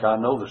I think I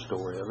know the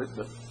story of it,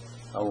 but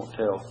I won't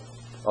tell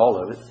all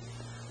of it.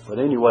 But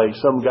anyway,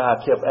 some guy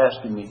kept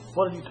asking me,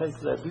 what did you take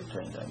for that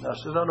butane tank? I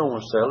said, I don't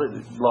want to sell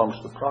it. It belongs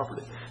to the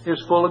property. It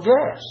was full of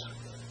gas.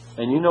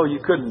 And you know, you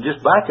couldn't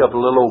just back up a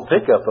little old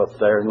pickup up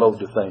there and load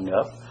the thing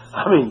up.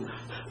 I mean,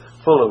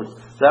 full of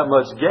that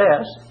much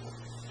gas.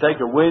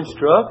 Take a winch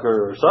truck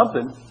or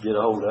something, get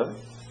a hold of it.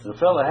 And the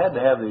fella had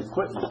to have the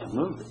equipment to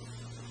move it.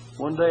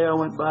 One day I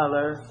went by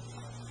there,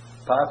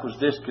 pipe was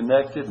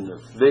disconnected and the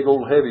big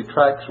old heavy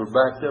tracks were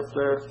backed up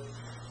there,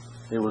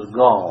 it was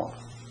gone.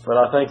 But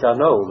I think I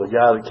know the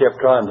guy that kept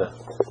trying to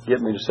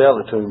get me to sell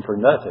it to him for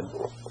nothing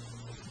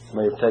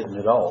may have taken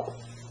it off.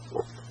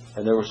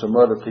 And there were some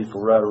other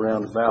people right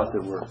around about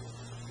that were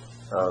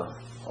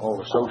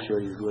all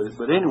associated with it.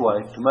 But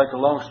anyway, to make a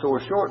long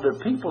story short, there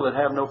are people that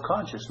have no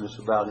consciousness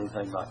about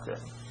anything like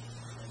that.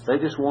 They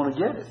just want to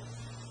get it.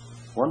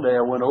 One day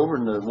I went over,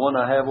 and the one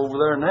I have over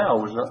there now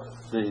was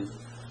the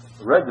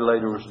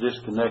regulator was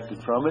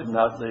disconnected from it, and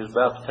they was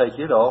about to take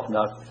it off, and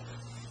I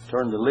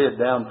turned the lid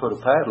down and put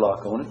a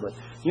padlock on it. But,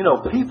 you know,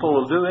 people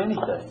will do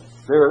anything.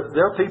 There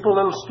are people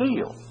that will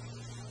steal.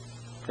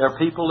 There are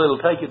people that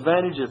will take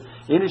advantage of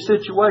any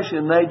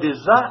situation, and they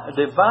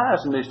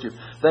devise mischief.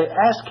 They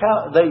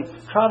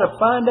try to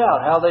find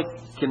out how they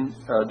can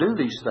do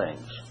these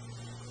things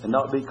and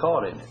not be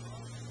caught in it.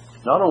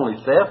 Not only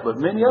theft, but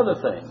many other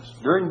things.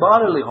 Doing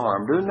bodily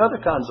harm, doing other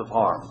kinds of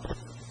harm.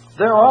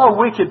 There are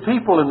wicked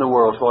people in the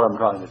world, is what I'm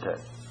trying to tell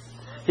you.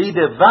 He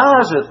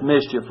deviseth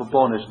mischief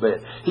upon his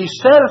bed. He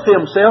setteth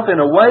himself in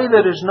a way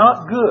that is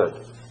not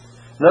good.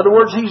 In other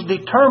words, he's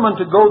determined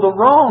to go the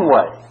wrong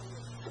way.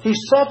 He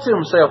sets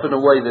himself in a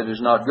way that is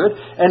not good,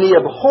 and he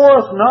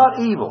abhorreth not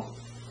evil.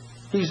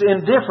 He's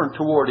indifferent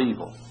toward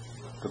evil.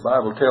 The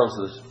Bible tells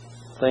us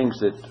things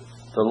that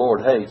the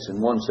Lord hates, and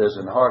one says,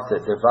 "An heart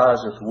that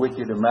deviseth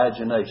wicked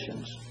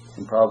imaginations,"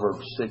 in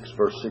Proverbs 6,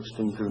 verse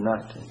 16 through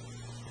 19.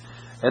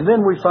 And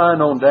then we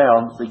find on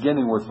down,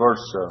 beginning with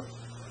verse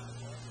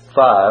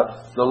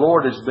 5, the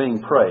Lord is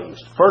being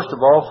praised. First of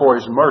all, for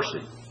His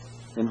mercy.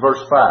 In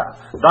verse 5,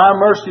 "Thy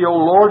mercy, O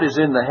Lord, is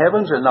in the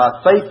heavens, and Thy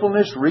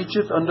faithfulness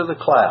reacheth unto the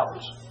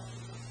clouds."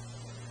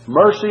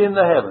 Mercy in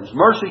the heavens.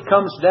 Mercy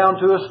comes down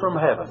to us from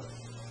heaven.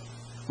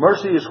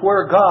 Mercy is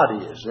where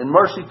God is, and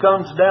mercy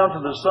comes down to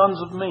the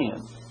sons of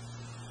men.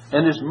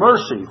 And His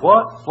mercy,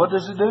 what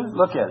does it do?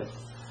 Look at it.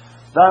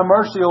 "Thy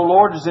mercy, O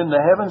Lord, is in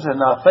the heavens,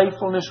 and Thy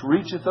faithfulness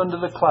reacheth unto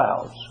the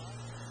clouds."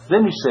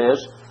 Then He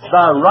says,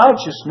 "Thy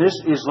righteousness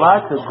is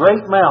like the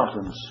great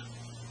mountains."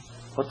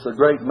 What's the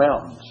great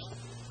mountains?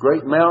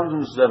 Great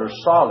mountains that are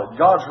solid.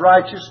 God's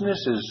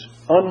righteousness is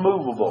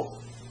unmovable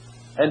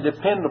and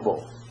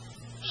dependable.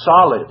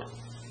 Solid.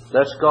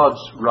 That's God's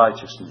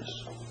righteousness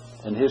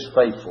and His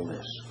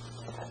faithfulness.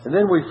 And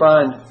then we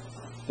find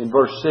in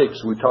verse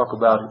 6, we talk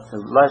about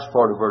the last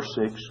part of verse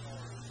 6,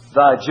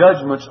 "Thy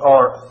judgments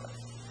are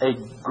a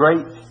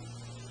great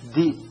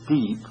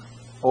deep,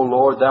 O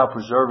Lord, Thou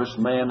preservest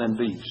man and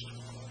beast."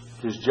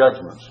 His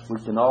judgments. We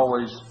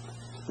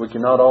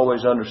cannot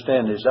always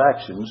understand His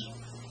actions,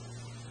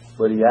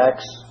 but He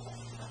acts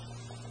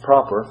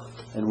proper,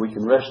 and we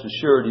can rest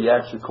assured He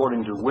acts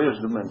according to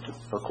wisdom and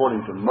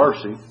according to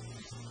mercy.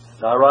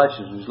 "Thy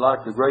righteousness is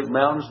like the great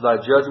mountains, Thy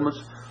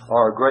judgments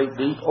are a great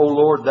deep. O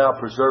Lord, Thou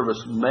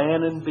preservest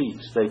man and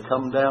beast." They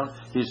come down.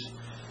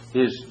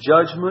 His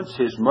judgments,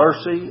 His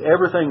mercy,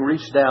 everything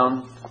reaches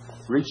down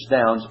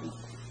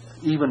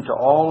even to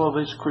all of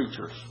His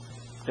creatures.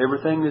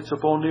 Everything that's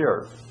upon the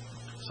earth.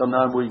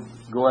 Sometimes we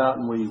go out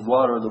and we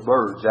water the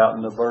birds out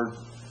in the bird,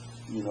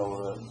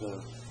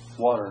 the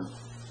watering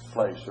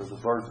place, or the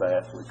bird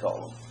bath we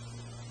call them.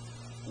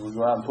 And we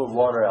go out and put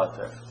water out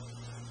there.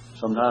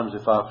 Sometimes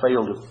if I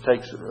fail to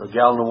take a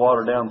gallon of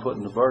water down and put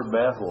in the bird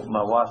bath, well,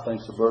 my wife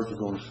thinks the birds are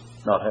going to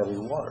not have any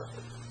water.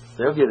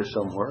 They'll get it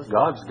somewhere.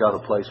 God's got a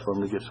place for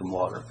them to get some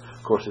water.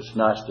 Of course, it's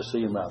nice to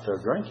see them out there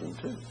drinking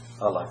too.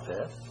 I like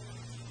that.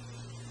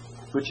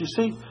 But you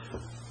see,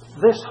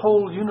 this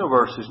whole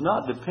universe is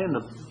not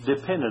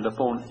dependent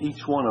upon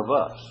each one of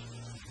us.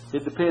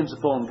 It depends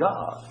upon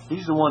God.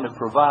 He's the one that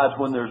provides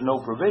when there's no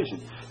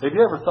provision. Have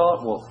you ever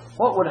thought, well,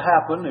 what would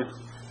happen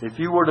if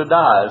you were to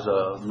die as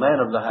a man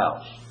of the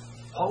house?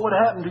 What would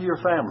happen to your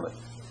family?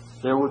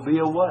 There would be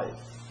a way.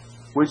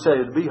 We say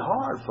it'd be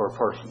hard for a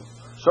person.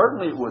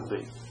 Certainly it would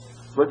be.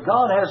 But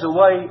God has a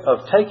way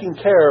of taking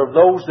care of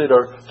those that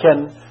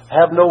can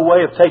have no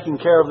way of taking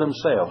care of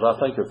themselves. I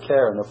think of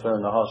Karen up there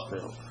in the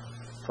hospital.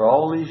 For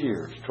all these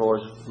years,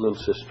 Troy's little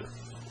sister,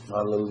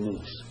 my little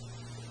niece.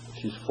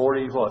 She's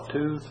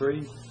 2,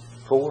 3,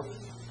 4,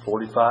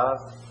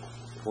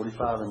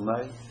 45 in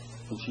May.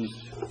 And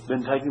she's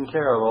been taken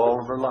care of all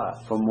of her life,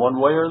 from one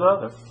way or the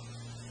other.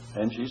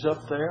 And she's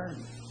up there,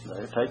 and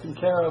they're taking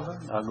care of her.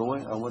 I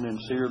went in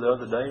to see her the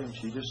other day, and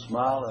she just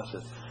smiled. I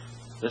said,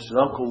 "This is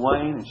Uncle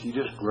Wayne," and she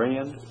just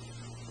grinned.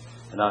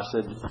 And I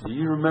said, "Do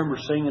you remember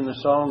singing the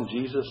song,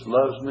 'Jesus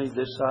Loves Me,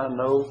 This I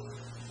Know'?"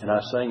 And I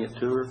sang it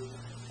to her,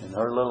 and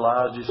her little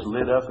eyes just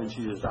lit up, and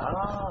she says,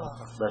 "Ah!"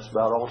 That's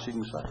about all she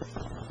can say.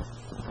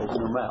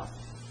 Open her mouth.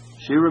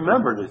 She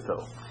remembered it,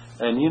 though.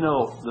 And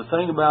the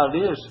thing about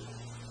it is,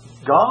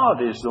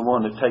 God is the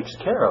one that takes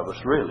care of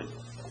us, really.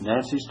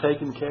 Nancy's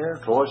taken care,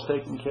 Troy's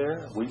taken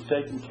care, we've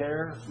taken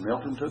care,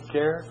 Milton took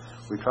care.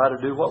 We try to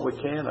do what we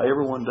can,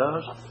 everyone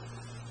does.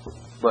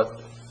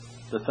 But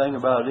the thing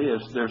about it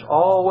is, there's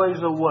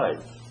always a way.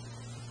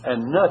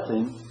 And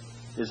nothing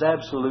is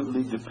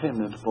absolutely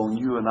dependent upon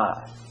you and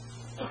I.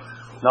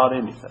 Not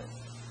anything.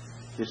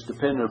 It's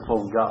dependent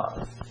upon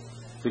God.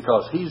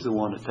 Because He's the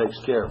one that takes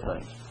care of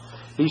things.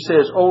 He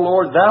says, O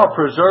Lord, Thou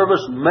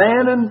preservest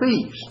man and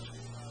beast.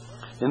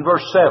 In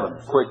verse 7,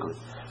 quickly.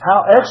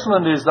 How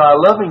excellent is Thy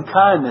loving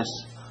kindness,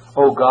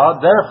 O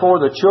God. Therefore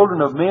the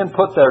children of men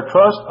put their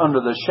trust under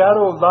the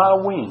shadow of Thy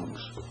wings.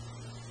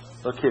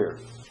 Look here.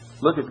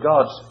 Look at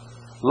God's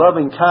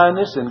loving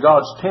kindness and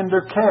God's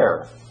tender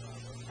care.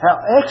 How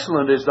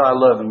excellent is Thy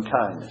loving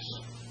kindness.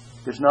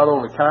 It's not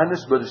only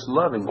kindness, but it's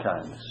loving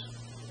kindness.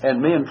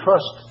 And men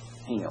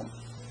trust Him.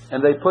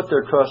 And they put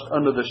their trust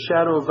under the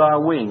shadow of Thy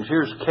wings.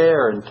 Here's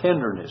care and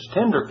tenderness.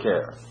 Tender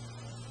care.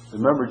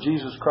 Remember,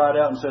 Jesus cried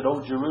out and said,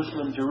 O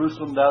Jerusalem,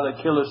 Jerusalem, thou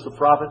that killest the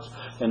prophets,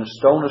 and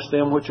stonest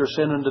them which are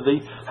sent unto thee,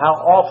 how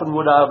often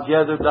would I have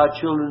gathered thy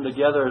children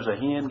together as a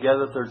hen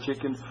gathereth her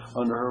chicken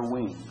under her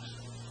wings?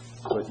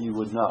 But you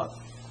would not.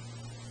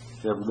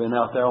 You ever been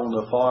out there on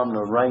the farm and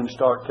the rain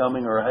start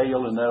coming or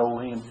hail, and that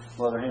old hen,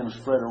 mother hen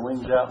spread her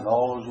wings out and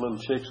all those little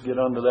chicks get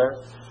under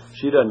there?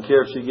 She doesn't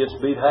care if she gets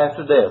beat half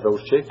to death,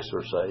 those chicks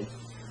are safe.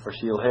 Or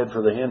she'll head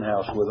for the hen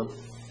house with them,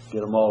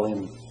 get them all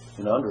in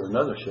under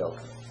another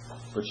shelter.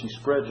 But she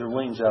spreads her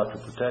wings out to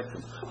protect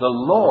them. The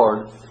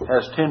Lord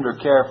has tender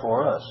care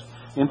for us.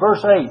 In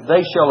verse 8,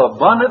 they shall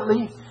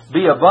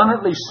be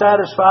abundantly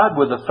satisfied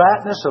with the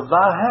fatness of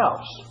Thy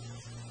house.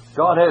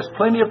 God has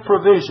plenty of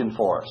provision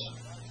for us.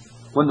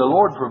 When the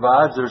Lord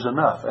provides, there's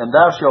enough. And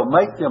Thou shalt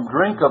make them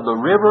drink of the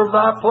river of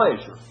Thy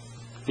pleasure.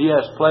 He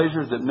has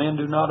pleasures that men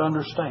do not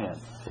understand.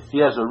 He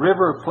has a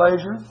river of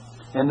pleasure.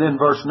 And then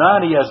verse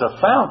 9, He has a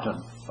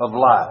fountain of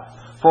life.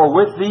 For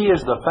with Thee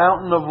is the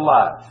fountain of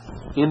life.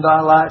 In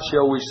Thy light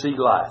shall we see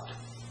light.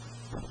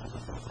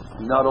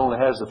 He not only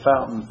has the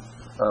fountain,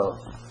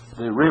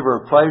 the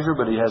river of pleasure,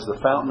 but He has the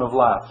fountain of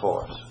life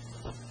for us.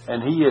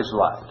 And He is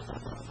light.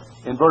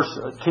 In verse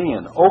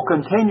 10, O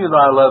continue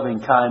Thy loving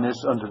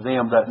kindness unto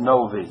them that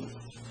know Thee.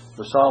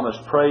 The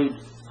psalmist prayed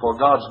for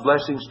God's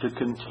blessings to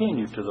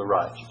continue to the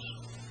righteous.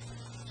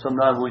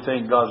 Sometimes we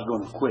think God's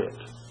going to quit.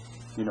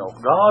 You know,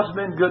 God's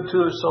been good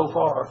to us so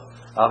far.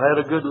 I've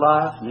had a good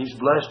life, and He's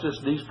blessed us,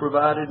 and He's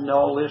provided, and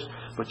all this.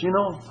 But you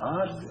know,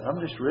 I'm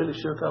just really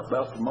shook up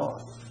about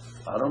tomorrow.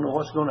 I don't know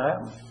what's going to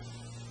happen.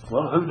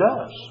 Well, who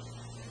does?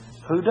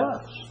 Who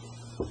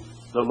does?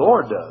 The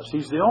Lord does.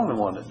 He's the only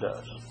one that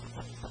does.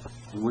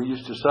 And we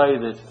used to say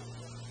that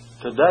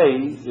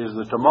today is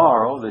the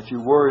tomorrow that you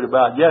worried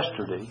about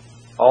yesterday.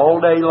 All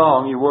day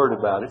long you worried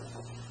about it.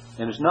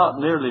 And it's not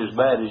nearly as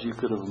bad as you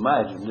could have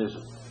imagined, is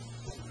it?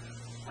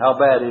 How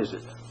bad is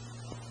it?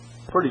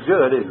 Pretty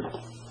good, isn't it?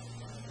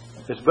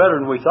 It's better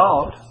than we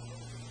thought.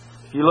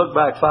 If you look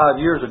back 5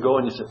 years ago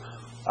and you say,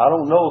 I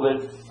don't know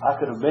that I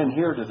could have been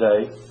here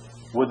today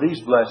with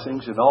these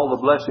blessings and all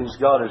the blessings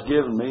God has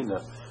given me,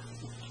 the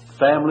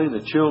family,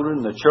 the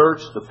children, the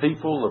church, the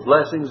people, the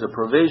blessings, the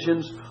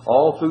provisions,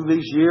 all through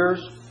these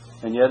years,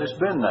 and yet it's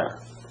been there.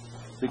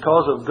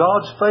 Because of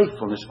God's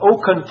faithfulness. Oh,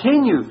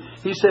 continue.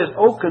 He says,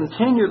 Oh,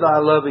 continue Thy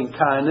loving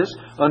kindness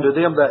unto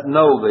them that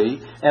know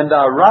Thee, and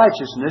Thy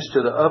righteousness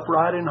to the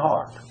upright in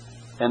heart.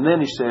 And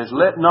then He says,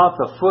 Let not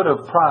the foot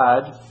of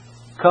pride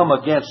come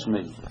against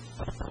me.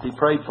 He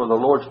prayed for the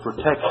Lord's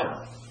protection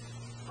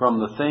from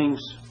the things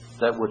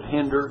that would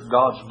hinder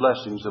God's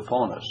blessings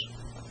upon us.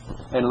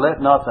 And let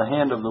not the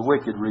hand of the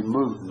wicked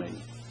remove me.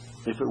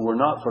 If it were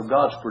not for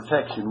God's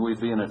protection,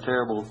 we'd be in a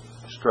terrible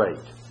strait.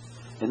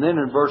 And then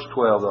in verse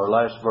 12, our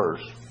last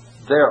verse,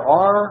 there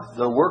are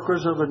the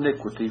workers of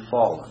iniquity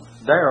fallen.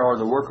 There are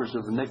the workers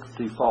of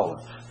iniquity fallen.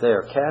 They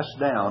are cast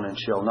down and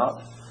shall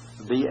not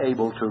be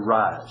able to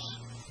rise.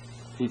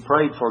 He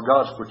prayed for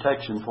God's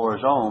protection for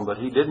His own, but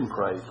he didn't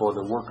pray for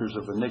the workers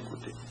of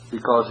iniquity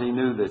because he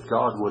knew that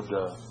God would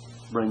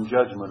bring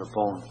judgment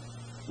upon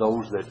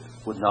those that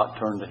would not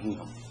turn to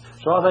Him.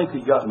 So I think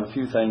we've gotten a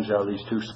few things out of these two